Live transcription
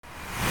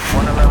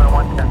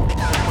Training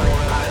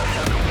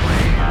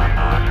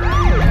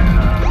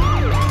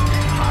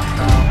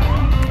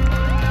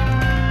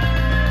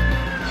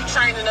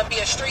to be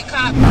a street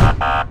cop.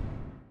 All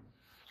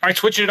right,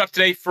 switching it up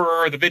today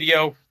for the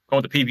video,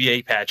 going with the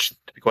PBA patch.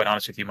 To be quite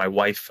honest with you, my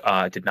wife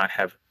did not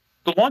have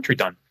the laundry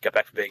done. Got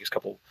back from Vegas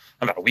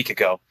about a week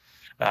ago.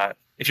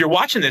 If you're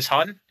watching this,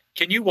 hon,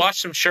 can you wash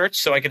some shirts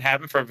so I can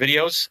have them for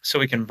videos so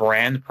we can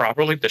brand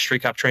properly the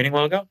Street Cop Training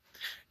logo?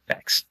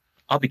 Thanks.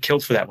 I'll be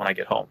killed for that when I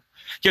get home.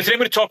 Today I'm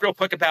going to talk real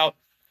quick about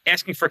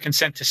asking for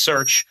consent to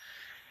search.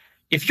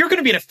 If you're going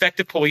to be an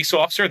effective police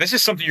officer, this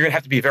is something you're going to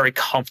have to be very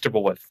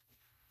comfortable with.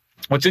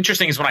 What's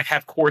interesting is when I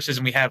have courses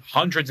and we have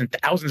hundreds and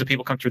thousands of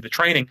people come through the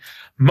training,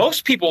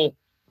 most people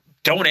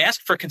don't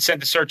ask for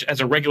consent to search as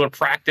a regular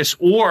practice,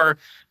 or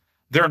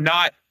they're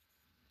not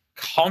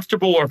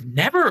comfortable or have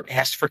never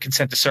asked for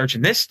consent to search.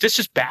 And this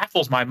just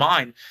baffles my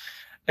mind,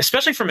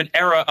 especially from an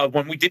era of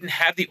when we didn't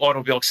have the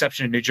automobile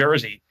exception in New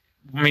Jersey.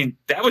 I mean,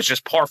 that was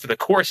just par for the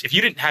course. If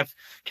you didn't have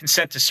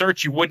consent to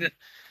search, you wouldn't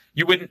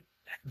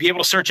be able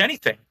to search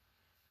anything.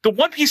 The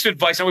one piece of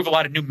advice, I know we have a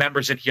lot of new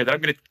members in here that I'm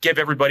going to give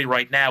everybody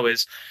right now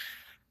is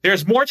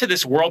there's more to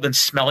this world than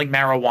smelling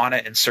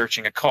marijuana and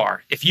searching a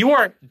car. If you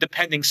are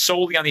depending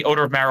solely on the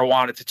odor of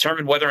marijuana to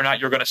determine whether or not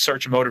you're going to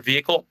search a motor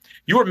vehicle,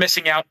 you are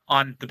missing out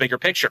on the bigger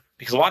picture,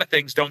 because a lot of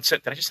things don't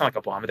sit. Did I just sound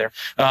like Obama there?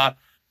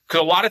 Because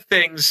a lot of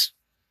things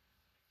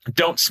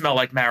don't smell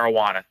like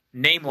marijuana,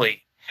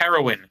 namely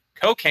heroin,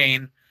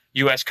 cocaine,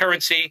 U.S.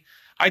 currency,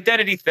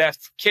 identity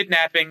theft,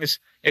 kidnappings,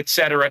 et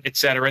cetera,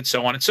 and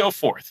so on and so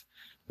forth.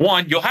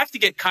 One, you'll have to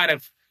get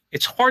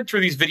it's hard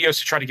through these videos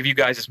to try to give you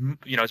guys as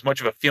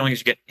much of a feeling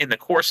as you get in the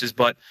courses,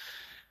 but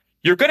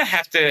you're going to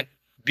have to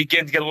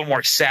begin to get a little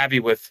more savvy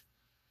with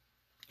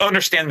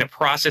understanding the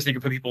process that you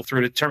can put people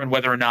through to determine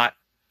whether or not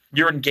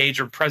you're engaged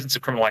or in presence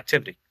of criminal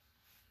activity.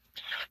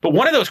 But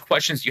one of those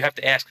questions you have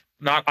to ask,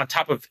 not on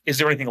top of is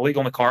there anything illegal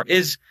in the car,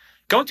 is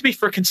going to be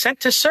for consent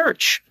to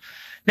search.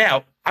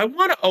 Now, I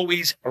want to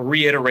always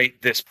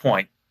reiterate this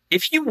point.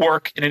 If you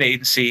work in an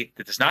agency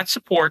that does not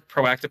support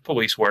proactive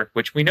police work,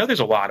 which we know there's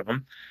a lot of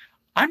them,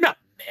 I'm not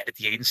mad at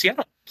the agency. I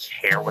don't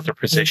care what their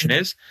position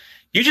is.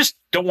 You just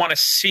don't want to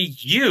see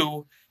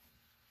you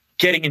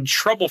getting in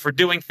trouble for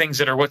doing things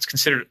that are what's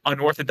considered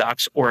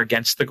unorthodox or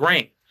against the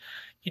grain.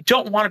 You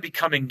don't want to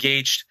become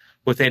engaged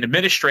with an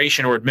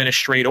administration or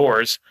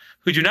administrators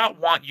who do not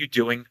want you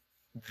doing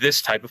this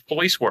type of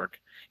police work.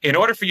 In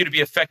order for you to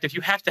be effective,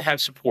 you have to have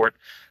support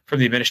from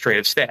the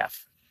administrative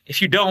staff. If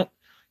you don't,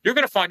 you're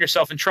going to find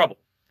yourself in trouble.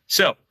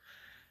 So,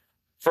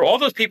 for all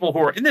those people who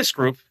are in this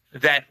group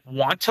that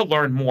want to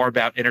learn more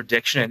about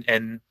interdiction,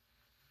 and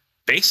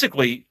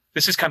basically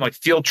this is kind of like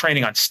field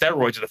training on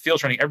steroids, or the field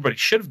training everybody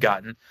should have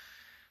gotten,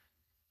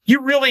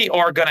 you really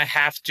are going to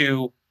have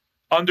to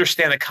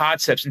understand the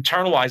concepts,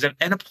 internalize them,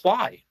 and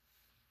apply.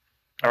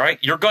 All right?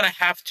 You're going to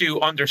have to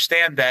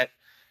understand that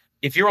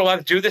if you're allowed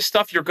to do this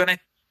stuff, you're going to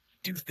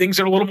do things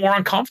that are a little more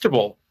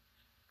uncomfortable.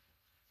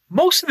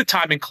 Most of the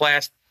time in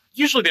class,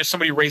 usually there's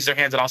somebody who raises their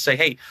hands and I'll say,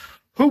 hey,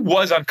 who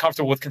was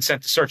uncomfortable with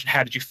consent to search and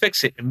how did you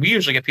fix it? And we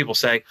usually get people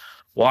say,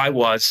 well, I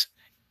was.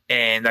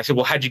 And I said,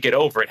 well, how'd you get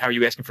over it? How are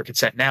you asking for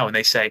consent now? And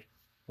they say,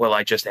 well,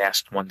 I just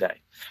asked one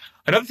day.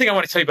 Another thing I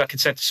want to tell you about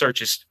consent to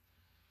search is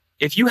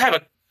if you have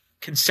a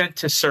consent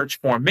to search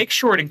form, make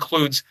sure it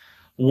includes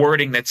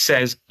wording that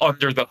says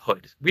under the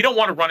hood. We don't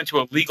want to run into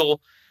a legal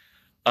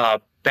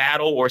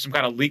battle or some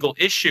kind of legal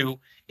issue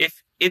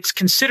if it's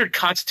considered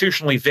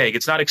constitutionally vague.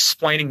 It's not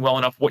explaining well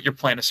enough what you're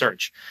planning to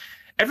search.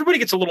 Everybody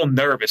gets a little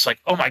nervous, like,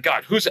 oh my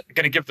God, who's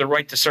going to give the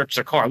right to search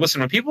their car?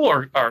 Listen, when people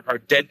are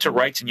dead to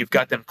rights and you've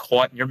got them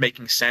caught and you're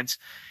making sense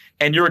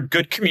and you're a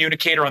good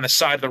communicator on the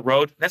side of the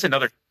road, that's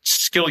another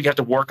skill you have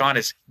to work on,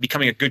 is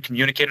becoming a good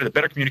communicator. The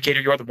better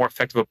communicator you are, the more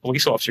effective a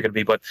police officer you're going to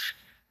be. But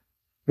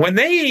when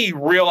they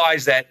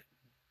realize that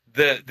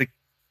the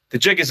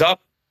jig is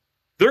up,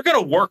 they're going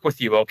to work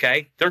with you,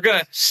 okay? They're going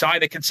to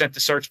sign the consent to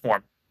search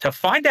form. To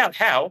find out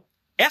how,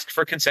 ask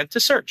for consent to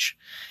search.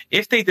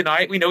 If they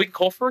deny it, we know we can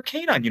call for a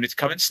canine unit to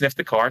come and sniff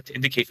the car to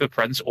indicate the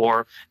presence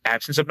or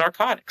absence of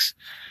narcotics.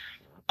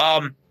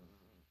 And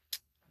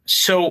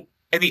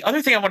the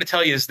other thing I want to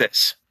tell you is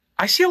this.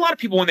 I see a lot of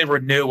people when they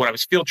renew, when I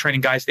was field training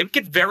guys, they would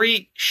get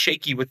very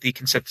shaky with the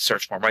consent to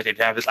search form, right? They'd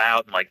have this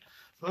out and like,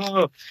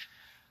 oh.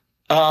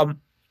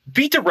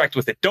 Be direct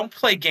with it. Don't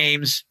play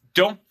games.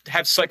 Don't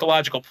have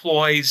psychological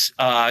ploys.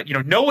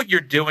 Know what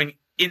you're doing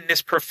in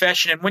this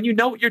profession. And when you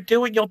know what you're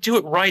doing, you'll do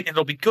it right and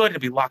it'll be good. It'll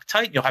be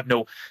Loctite. And you'll have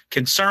no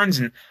concerns.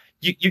 And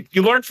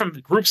you learn from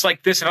groups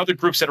like this and other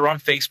groups that are on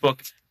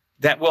Facebook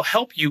that will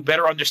help you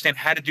better understand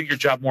how to do your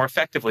job more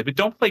effectively. But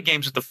don't play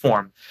games with the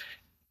form.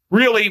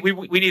 Really, we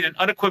need an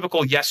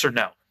unequivocal yes or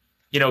no.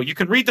 You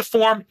can read the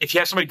form. If you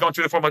have somebody going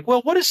through the form like,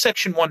 well, what does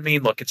Section 1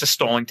 mean? Look, it's a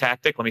stalling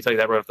tactic. Let me tell you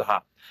that right off the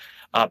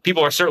hop.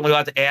 People are certainly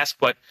allowed to ask,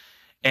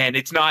 and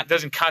it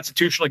doesn't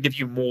constitutionally give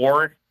you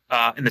more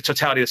in the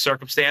totality of the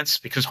circumstance,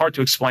 because it's hard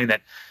to explain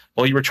that.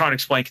 Well, you were trying to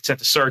explain consent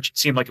to search. It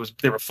seemed like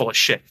they were full of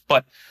shit.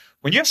 But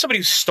when you have somebody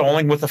who's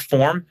stalling with a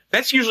form,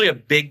 that's usually a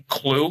big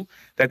clue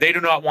that they do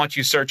not want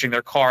you searching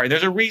their car. And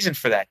there's a reason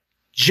for that.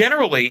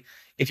 Generally,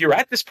 if you're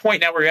at this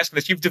point now where you're asking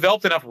this, you've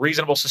developed enough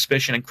reasonable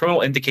suspicion and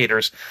criminal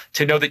indicators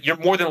to know that you're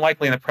more than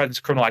likely in the presence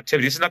of criminal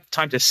activity. This is not the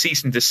time to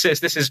cease and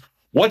desist. This is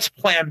what's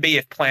plan B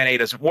if plan A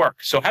doesn't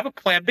work. So have a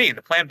plan B, and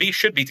the plan B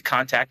should be to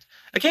contact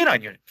a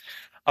canine unit.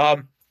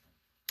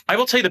 I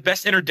will tell you the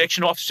best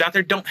interdiction officers out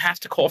there don't have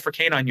to call for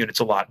canine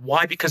units a lot.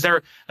 Why? Because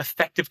they're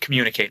effective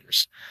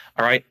communicators.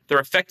 All right? They're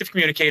effective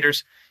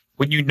communicators.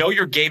 When you know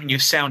your game and you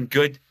sound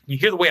good, you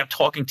hear the way I'm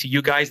talking to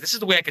you guys. This is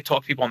the way I could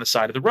talk to people on the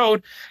side of the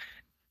road,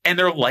 and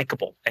they're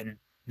likable and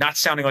not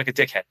sounding like a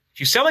dickhead. If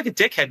you sound like a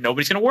dickhead,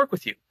 nobody's going to work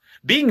with you.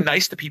 Being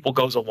nice to people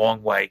goes a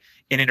long way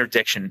in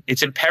interdiction.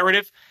 It's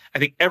imperative. I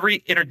think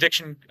every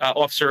interdiction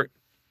officer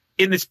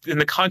in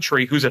the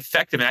country who's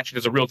effective and actually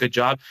does a real good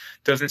job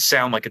doesn't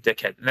sound like a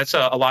dickhead. And that's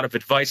a lot of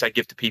advice I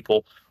give to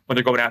people when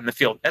they're going out in the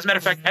field. As a matter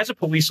of fact, as a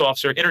police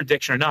officer,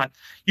 interdiction or not,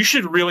 you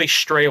should really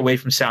stray away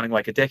from sounding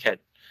like a dickhead.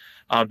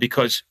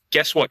 Because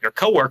guess what? Your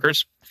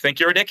coworkers think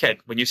you're a dickhead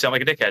when you sound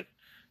like a dickhead.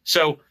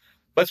 So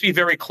let's be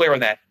very clear on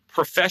that.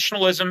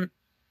 Professionalism,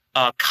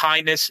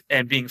 kindness,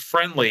 and being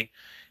friendly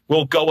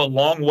will go a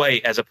long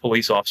way as a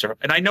police officer.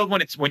 And I know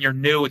when you're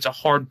new, it's a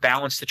hard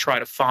balance to try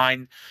to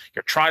find.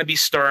 You're trying to be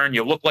stern.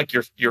 You look like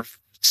you're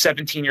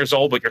 17 years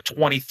old, but you're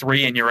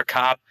 23 and you're a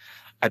cop.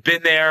 I've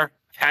been there,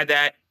 had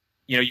that.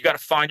 You got to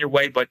find your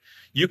way, but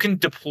you can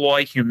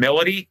deploy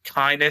humility,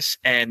 kindness,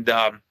 and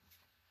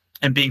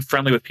being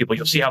friendly with people.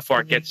 You'll see how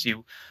far it gets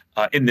you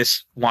in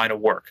this line of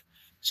work.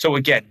 So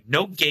again,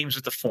 no games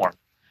with the form.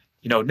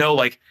 No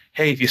like,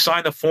 hey, if you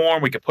sign the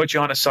form, we could put you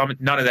on a summit.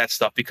 None of that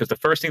stuff, because the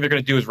first thing they're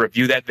going to do is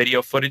review that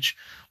video footage,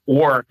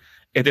 or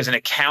if there's an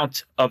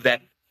account of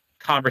that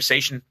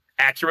conversation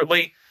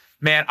accurately.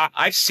 Man,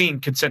 I've seen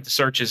consent to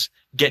searches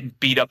getting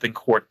beat up in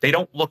court. They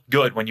don't look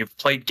good when you've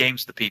played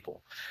games with the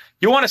people.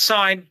 You want to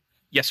sign,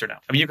 yes or no?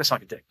 I mean, you can sign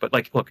like a dick, but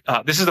look,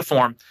 this is the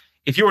form.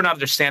 If you are not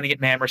understanding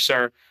it, ma'am or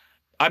sir,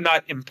 I'm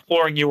not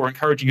imploring you or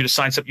encouraging you to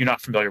sign something you're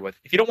not familiar with.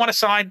 If you don't want to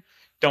sign,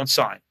 don't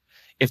sign.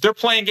 If they're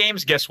playing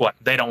games, guess what?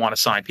 They don't want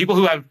to sign. People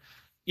who have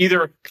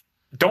either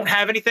don't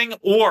have anything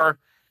or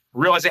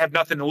realize they have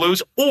nothing to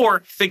lose or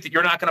think that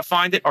you're not going to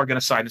find it are going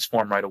to sign this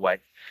form right away.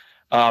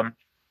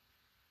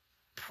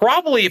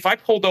 Probably if I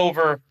pulled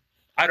over,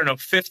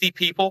 50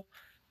 people,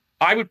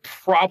 I would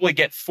probably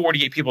get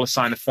 48 people to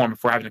sign the form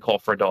before having to call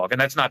for a dog. And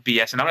that's not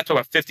BS. And I'm not talking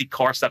about 50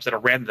 car stops that are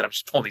random that I'm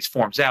just pulling these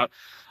forms out.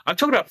 I'm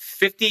talking about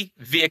 50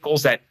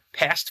 vehicles that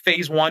passed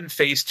phase 1,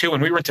 phase 2,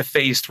 and we were into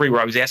phase 3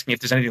 where I was asking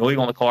if there's anything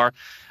illegal in the car,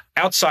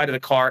 outside of the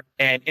car,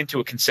 and into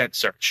a consent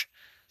search.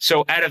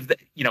 So out of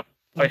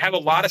I have a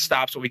lot of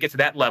stops, but we get to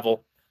that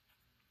level,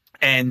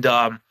 and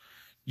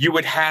you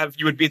would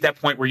be at that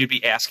point where you'd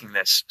be asking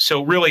this.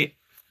 So really,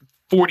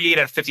 48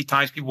 out of 50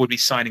 times people would be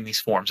signing these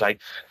forms. I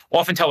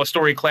often tell a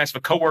story in class of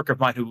a coworker of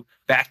mine who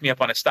backed me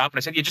up on a stop, and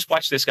I said, "Yeah, just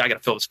watch this guy. I got to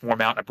fill this form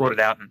out." And I brought it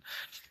out, and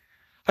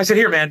I said,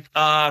 "Here, man,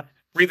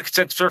 read the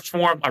consent search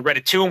form." I read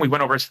it to him. We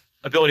went over his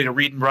ability to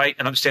read and write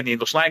and understand the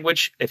English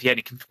language. If he had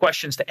any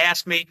questions to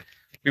ask me,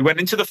 we went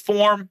into the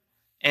form,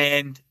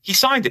 and he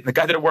signed it. And the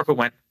guy that I work with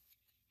went,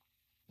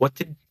 what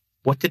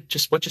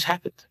just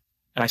happened?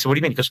 And I said, "What do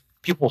you mean?" He goes,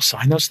 "People will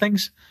sign those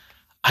things?"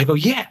 I go,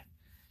 "Yeah."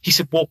 He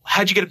said, "Well,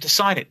 how'd you get him to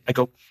sign it?" I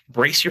go,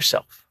 "Brace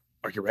yourself.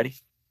 Are you ready?"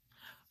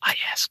 I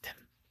asked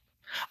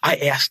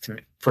him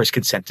for his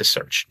consent to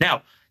search.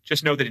 Now,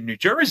 just know that in New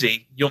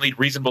Jersey, you'll need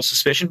reasonable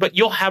suspicion, but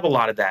you'll have a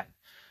lot of that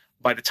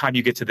by the time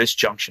you get to this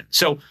junction.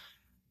 So,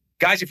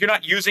 guys, if you're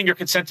not using your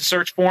consent to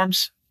search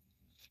forms,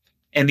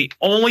 and the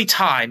only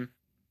time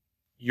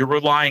you're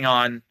relying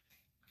on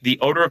the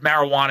odor of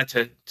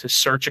marijuana to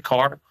search a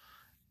car,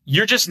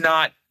 you're just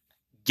not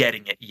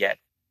getting it yet.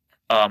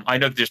 I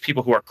know that there's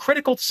people who are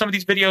critical to some of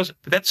these videos,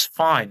 but that's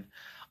fine.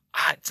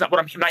 It's not what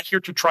I'm not here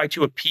to try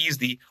to appease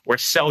or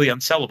sell the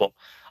unsellable.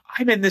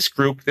 I'm in this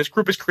group. This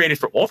group is created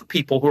for all the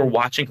people who are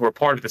watching, who are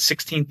part of the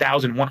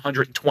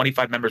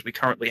 16,125 members we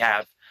currently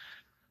have,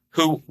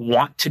 who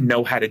want to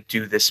know how to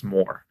do this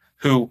more,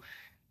 who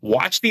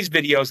watch these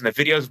videos and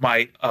the videos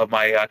of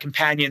my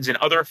companions and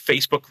other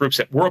Facebook groups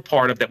that we're a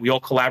part of, that we all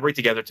collaborate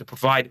together to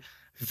provide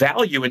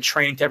value and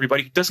training to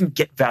everybody who doesn't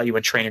get value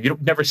and training.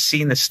 You've never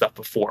seen this stuff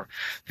before.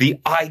 The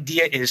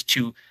idea is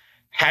to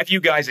have you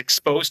guys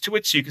exposed to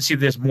it so you can see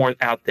there's more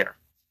out there.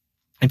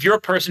 If you're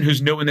a person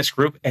who's new in this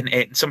group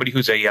and somebody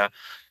who's a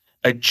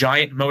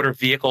giant motor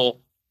vehicle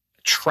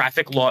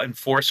traffic law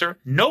enforcer,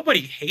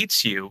 nobody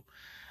hates you.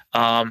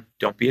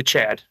 Don't be a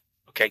Chad.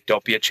 Okay,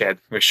 don't be a Chad.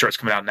 We're sure it's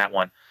coming out in that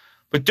one.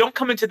 But don't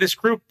come into this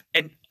group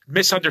and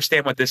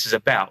misunderstand what this is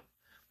about.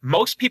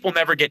 Most people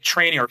never get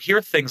training or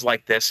hear things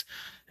like this.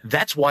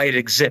 That's why it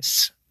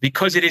exists,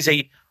 because it is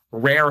a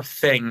rare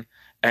thing,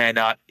 and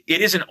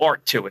it is an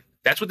art to it.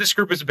 That's what this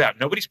group is about.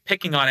 Nobody's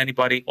picking on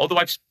anybody, although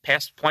I've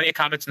passed plenty of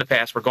comments in the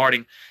past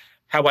regarding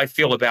how I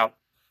feel about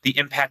the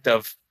impact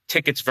of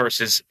tickets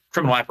versus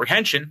criminal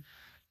apprehension.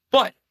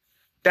 But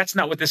that's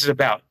not what this is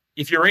about.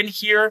 If you're in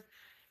here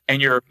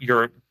and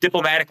you're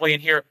diplomatically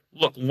in here,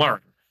 look, learn.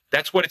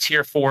 That's what it's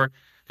here for.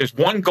 There's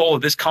one goal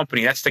of this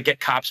company, that's to get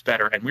cops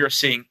better, and we are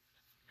seeing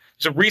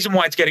There's a reason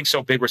why it's getting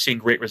so big. We're seeing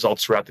great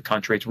results throughout the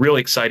country. It's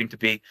really exciting to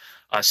be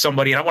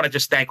somebody. And I want to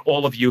just thank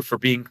all of you for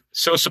being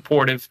so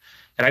supportive.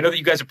 And I know that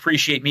you guys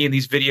appreciate me in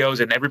these videos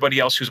and everybody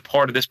else who's a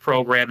part of this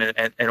program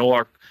and all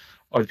our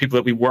the people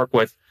that we work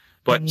with.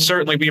 But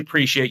certainly we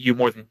appreciate you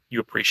more than you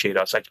appreciate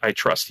us. I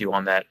trust you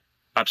on that.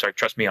 I'm sorry,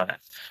 trust me on that.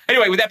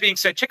 Anyway, with that being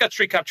said, check out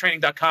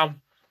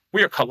streetcoptraining.com.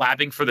 We are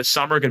collabing for the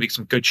summer. Going to be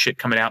some good shit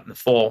coming out in the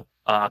fall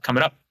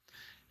coming up.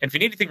 And if you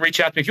need anything,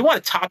 reach out to me. If you want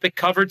a topic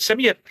covered, send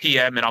me a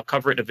PM and I'll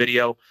cover it in a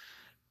video.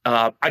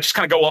 I just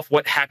kind of go off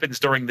what happens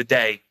during the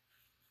day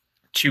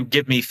to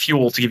give me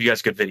fuel to give you guys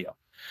a good video.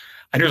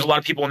 I know there's a lot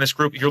of people in this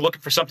group. If you're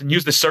looking for something,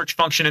 use the search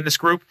function in this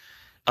group.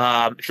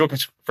 If you're looking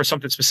for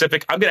something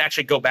specific, I'm going to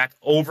actually go back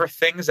over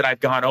things that I've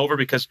gone over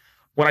because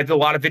when I did a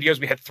lot of videos,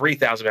 we had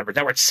 3,000 members.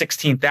 Now we're at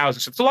 16,000.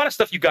 So it's a lot of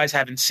stuff you guys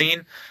haven't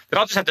seen that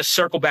I'll just have to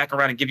circle back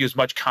around and give you as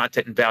much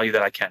content and value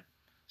that I can.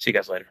 See you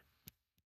guys later.